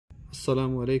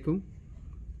Assalamu alaikum.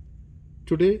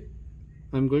 Today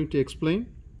I am going to explain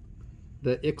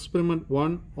the experiment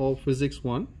 1 of physics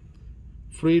 1,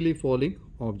 freely falling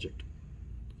object.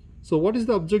 So what is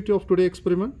the objective of today's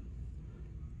experiment?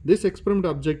 This experiment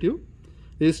objective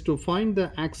is to find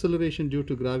the acceleration due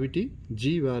to gravity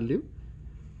g value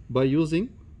by using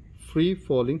free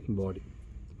falling body.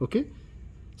 Okay,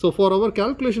 so for our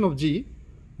calculation of g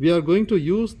we are going to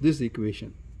use this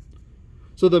equation.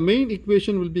 So the main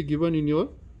equation will be given in your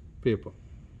paper.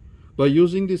 By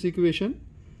using this equation,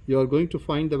 you are going to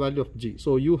find the value of g.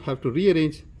 So you have to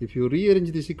rearrange. If you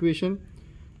rearrange this equation,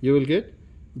 you will get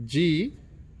g,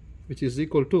 which is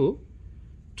equal to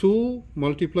 2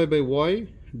 multiplied by y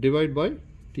divided by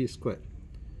t square.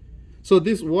 So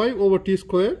this y over t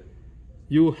square,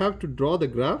 you have to draw the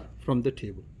graph from the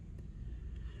table.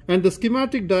 And the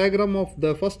schematic diagram of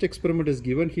the first experiment is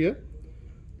given here.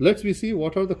 Let's see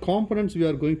what are the components we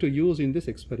are going to use in this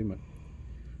experiment.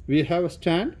 We have a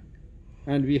stand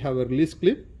and we have a release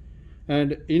clip,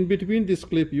 and in between this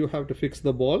clip you have to fix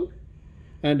the ball,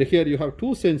 and here you have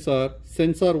two sensors.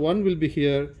 Sensor 1 will be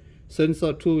here,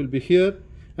 sensor 2 will be here,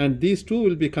 and these two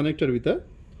will be connected with a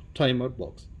timer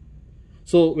box.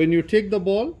 So when you take the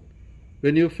ball,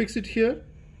 when you fix it here,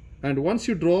 and once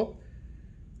you drop,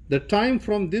 the time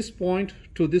from this point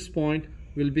to this point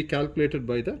will be calculated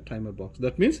by the timer box.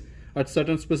 That means at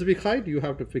certain specific height you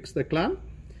have to fix the clamp,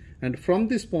 and from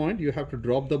this point you have to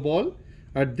drop the ball.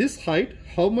 At this height,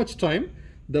 how much time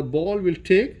the ball will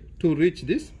take to reach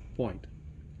this point.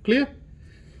 Clear?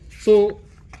 So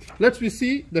let's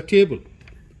see the table.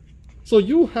 So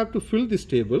you have to fill this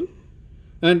table,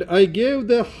 and I gave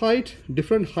the height,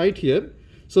 different height here.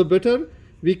 So better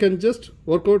we can just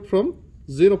work out from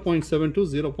 0.7 to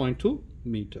 0.2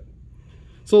 meter.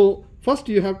 So first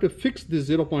you have to fix this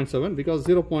 0.7, because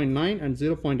 0.9 and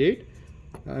 0.8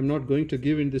 I am not going to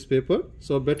give in this paper,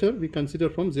 so better we consider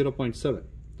from 0.7.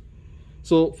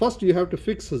 So first you have to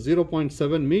fix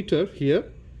 0.7 meter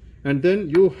here, and then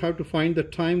you have to find the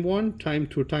time 1, time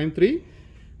 2, time 3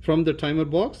 from the timer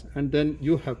box, and then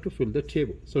you have to fill the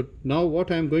table. So now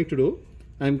what I am going to do,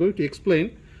 I am going to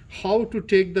explain how to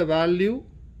take the value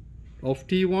of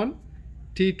T1,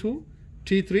 T2,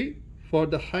 T3 for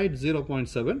the height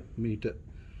 0.7 meter.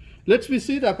 Let's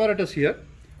see the apparatus here.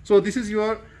 So this is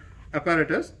your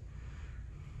apparatus,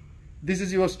 this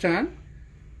is your stand,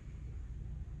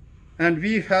 and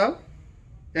we have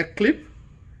a clip,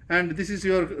 and this is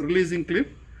your releasing clip.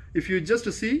 If you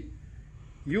just see,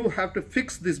 you have to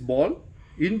fix this ball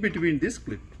in between this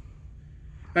clip,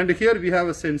 and here we have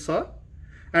a sensor,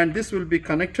 and this will be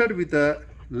connected with a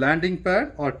landing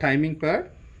pad or timing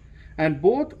pad, and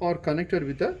both are connected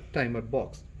with a timer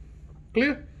box.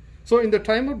 Clear? So in the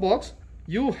timer box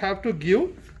you have to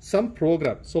give some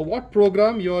program. So what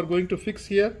program you are going to fix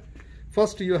here?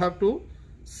 First you have to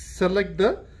select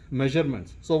the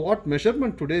measurements. So what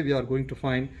measurement today we are going to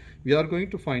find? We are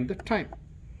going to find the time.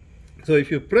 So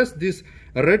if you press this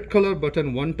red color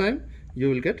button one time, you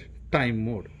will get time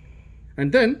mode,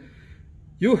 and then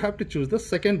you have to choose the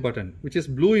second button, which is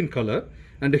blue in color,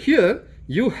 and here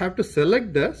you have to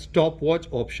select the stopwatch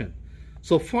option.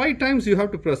 So 5 times you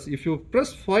have to press. If you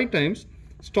press 5 times,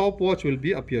 stopwatch will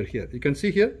be appear here. You can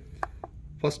see here,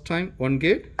 first time 1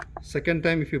 gate, second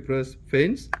time if you press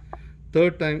fence,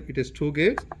 third time it is 2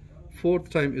 gates, fourth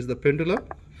time is the pendulum,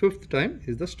 fifth time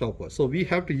is the stopwatch. So we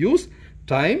have to use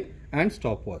time and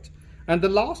stopwatch. And the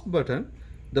last button,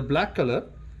 the black color,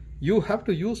 you have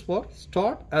to use for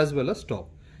start as well as stop.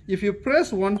 If you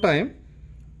press 1 time,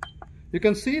 you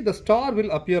can see the star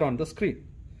will appear on the screen.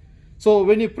 So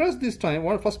when you press this time,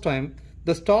 first time,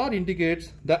 the star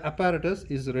indicates the apparatus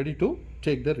is ready to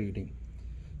take the reading.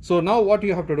 So now what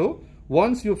you have to do,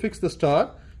 once you fix the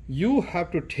star, you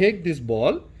have to take this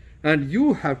ball and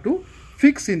you have to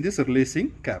fix in this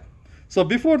releasing cap. So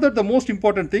before that, the most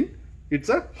important thing, it's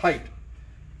a height.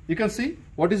 You can see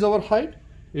what is our height?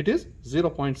 It is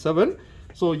 0.7.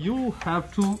 So you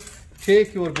have to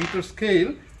take your meter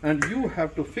scale and you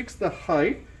have to fix the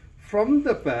height from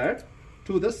the pad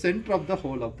to the center of the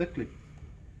hole of the clip.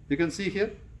 You can see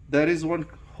here there is one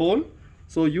hole,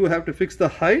 so you have to fix the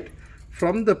height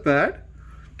from the pad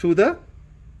to the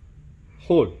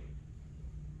hole.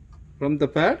 From the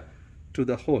pad to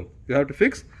the hole you have to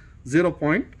fix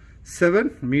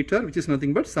 0.7 meter, which is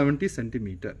nothing but 70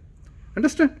 centimeter.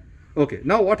 Understand? Okay,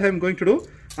 now what I am going to do,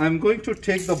 I am going to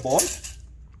take the ball.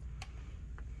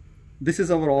 This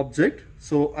is our object,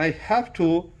 so I have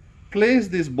to place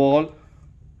this ball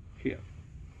here,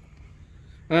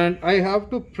 and I have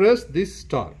to press this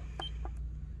star.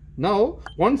 Now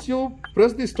once you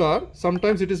press the star,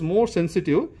 sometimes it is more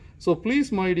sensitive, so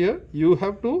please my dear, you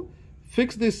have to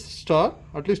fix this star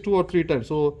at least 2 or 3 times.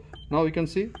 So now you can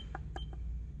see.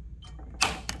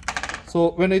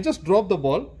 So when I just drop the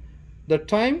ball, the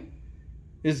time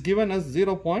is given as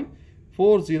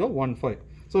 0.4015.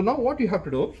 So now what you have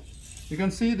to do, you can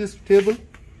see this table.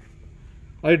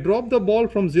 I drop the ball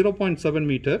from 0.7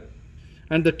 meter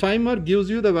and the timer gives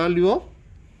you the value of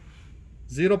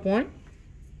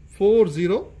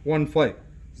 0.4015.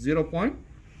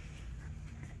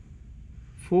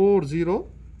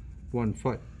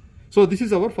 0.4015. So this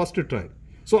is our first trial.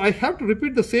 So I have to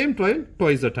repeat the same trial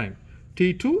twice the time,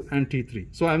 T2 and T3.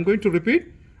 So I am going to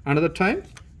repeat another time,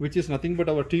 which is nothing but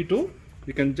our T2.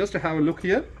 You can just have a look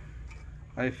here.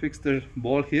 I fix the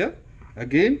ball here.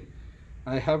 Again,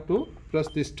 I have to press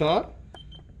the star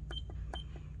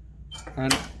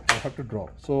and I have to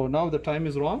drop. So now the time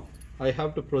is wrong. I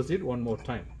have to proceed one more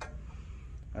time.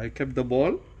 I kept the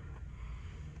ball.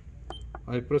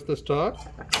 I press the star.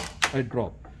 I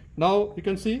drop. Now you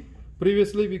can see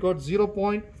previously we got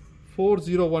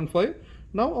 0.4015.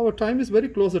 Now our time is very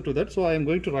closer to that. So I am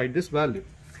going to write this value.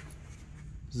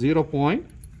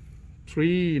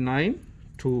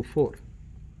 0.3924.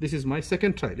 This is my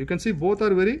second trial. You can see both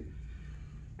are very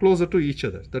closer to each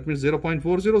other. That means 0.40,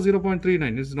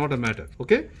 0.39 is not a matter.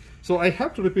 Okay. So I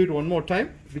have to repeat one more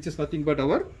time, which is nothing but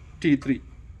our T3.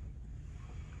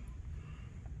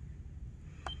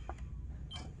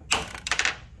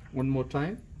 One more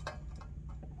time.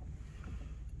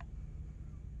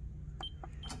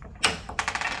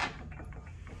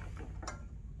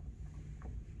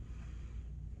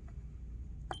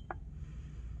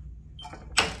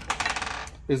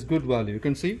 Is good value. You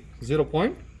can see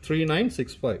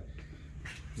 0.3965.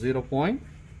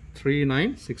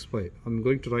 0.3965. I'm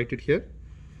going to write it here.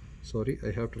 Sorry,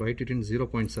 I have to write it in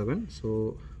 0.7.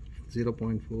 So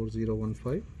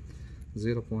 0.4015,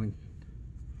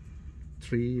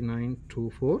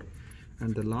 0.3924,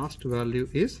 and the last value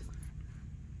is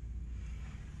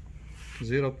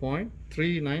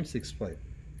 0.3965.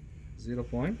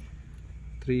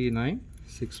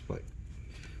 0.3965.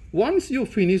 Once you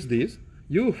finish this,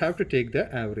 you have to take the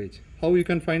average. How you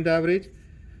can find the average?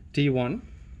 T1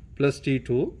 plus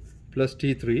T2 plus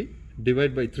T3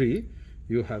 divided by 3.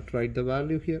 You have to write the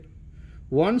value here.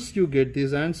 Once you get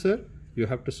this answer, you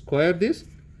have to square this,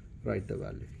 write the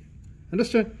value.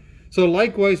 Understand? So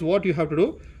likewise, what you have to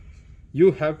do?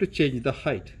 You have to change the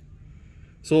height.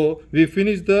 So we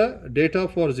finished the data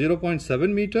for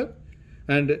 0.7 meter,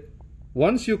 and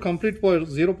once you complete for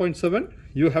 0.7,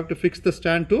 you have to fix the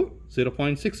stand to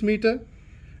 0.6 meter.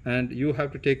 And you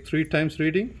have to take 3 times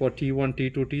reading for T1,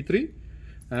 T2, T3,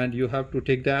 and you have to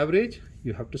take the average,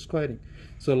 you have to squaring.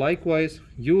 So likewise,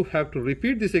 you have to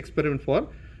repeat this experiment for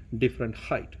different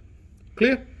height.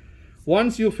 Clear?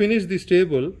 Once you finish this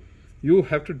table, you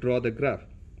have to draw the graph.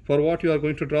 For what you are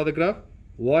going to draw the graph?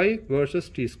 Y versus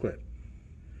T square.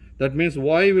 That means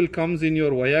Y will comes in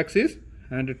your Y axis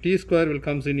and T square will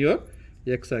comes in your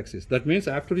X axis. That means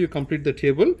after you complete the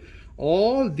table,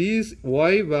 all these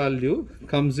Y value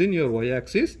comes in your Y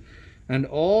axis and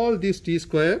all this T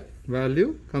square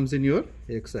value comes in your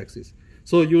X axis.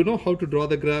 So you know how to draw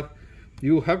the graph.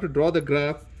 You have to draw the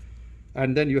graph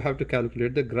and then you have to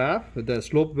calculate the graph, the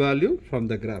slope value from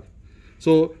the graph.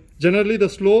 So generally the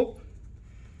slope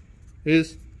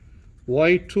is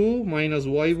y2 minus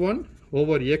y1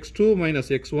 over x2 minus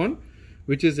x1,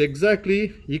 which is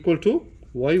exactly equal to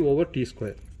y over t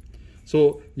square.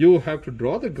 So you have to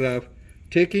draw the graph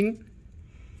taking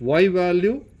y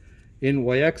value in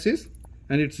y axis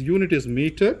and its unit is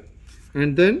meter,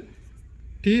 and then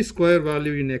t square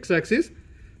value in x axis,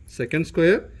 second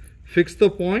square. Fix the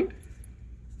point,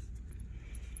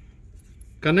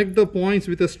 connect the points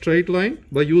with a straight line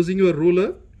by using your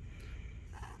ruler,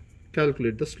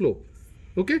 calculate the slope.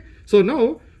 Okay, so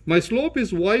now my slope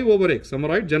is y over x. Am I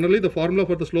right? Generally the formula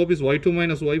for the slope is y2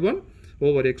 minus y1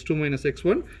 over x2 minus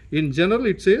x1. In general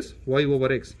it says y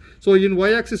over x. So in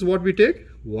y axis what we take?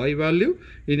 Y value.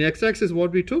 In x axis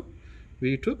what we took?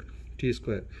 We took t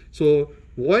square. So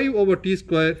y over t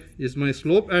square is my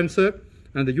slope answer,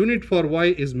 and the unit for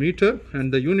y is meter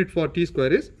and the unit for t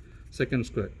square is second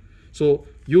square. So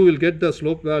you will get the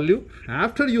slope value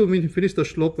after you finish the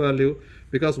slope value,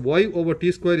 because y over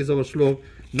t square is our slope.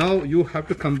 Now you have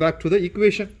to come back to the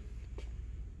equation.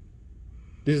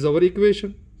 This is our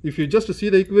equation. If you just see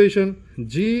the equation,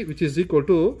 g, which is equal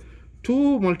to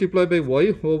 2 multiplied by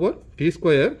y over t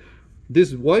square.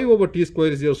 This y over t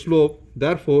square is your slope.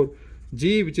 Therefore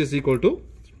g, which is equal to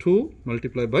 2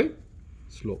 multiplied by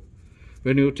slope.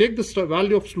 When you take the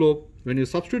value of slope, when you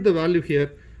substitute the value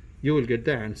here, you will get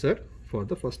the answer for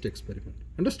the first experiment.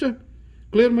 Understand?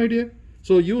 Clear, my dear?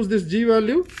 So use this g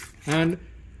value and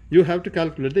you have to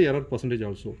calculate the error percentage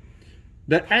also.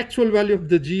 The actual value of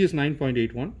the G is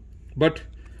 9.81, but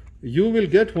you will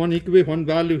get one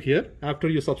value here after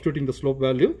you substituting the slope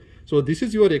value. So this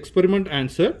is your experiment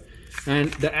answer,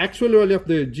 and the actual value of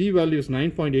the G value is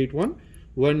 9.81.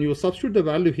 When you substitute the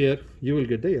value here, you will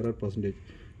get the error percentage.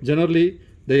 Generally,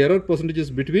 the error percentage is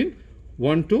between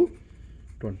 1 to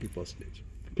 20%.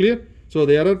 Clear? So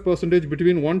the error percentage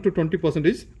between 1 to 20%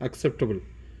 is acceptable.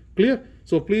 Clear?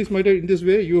 So please, my dear, in this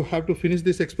way you have to finish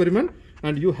this experiment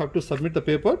and you have to submit the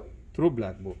paper through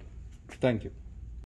Blackboard. Thank you.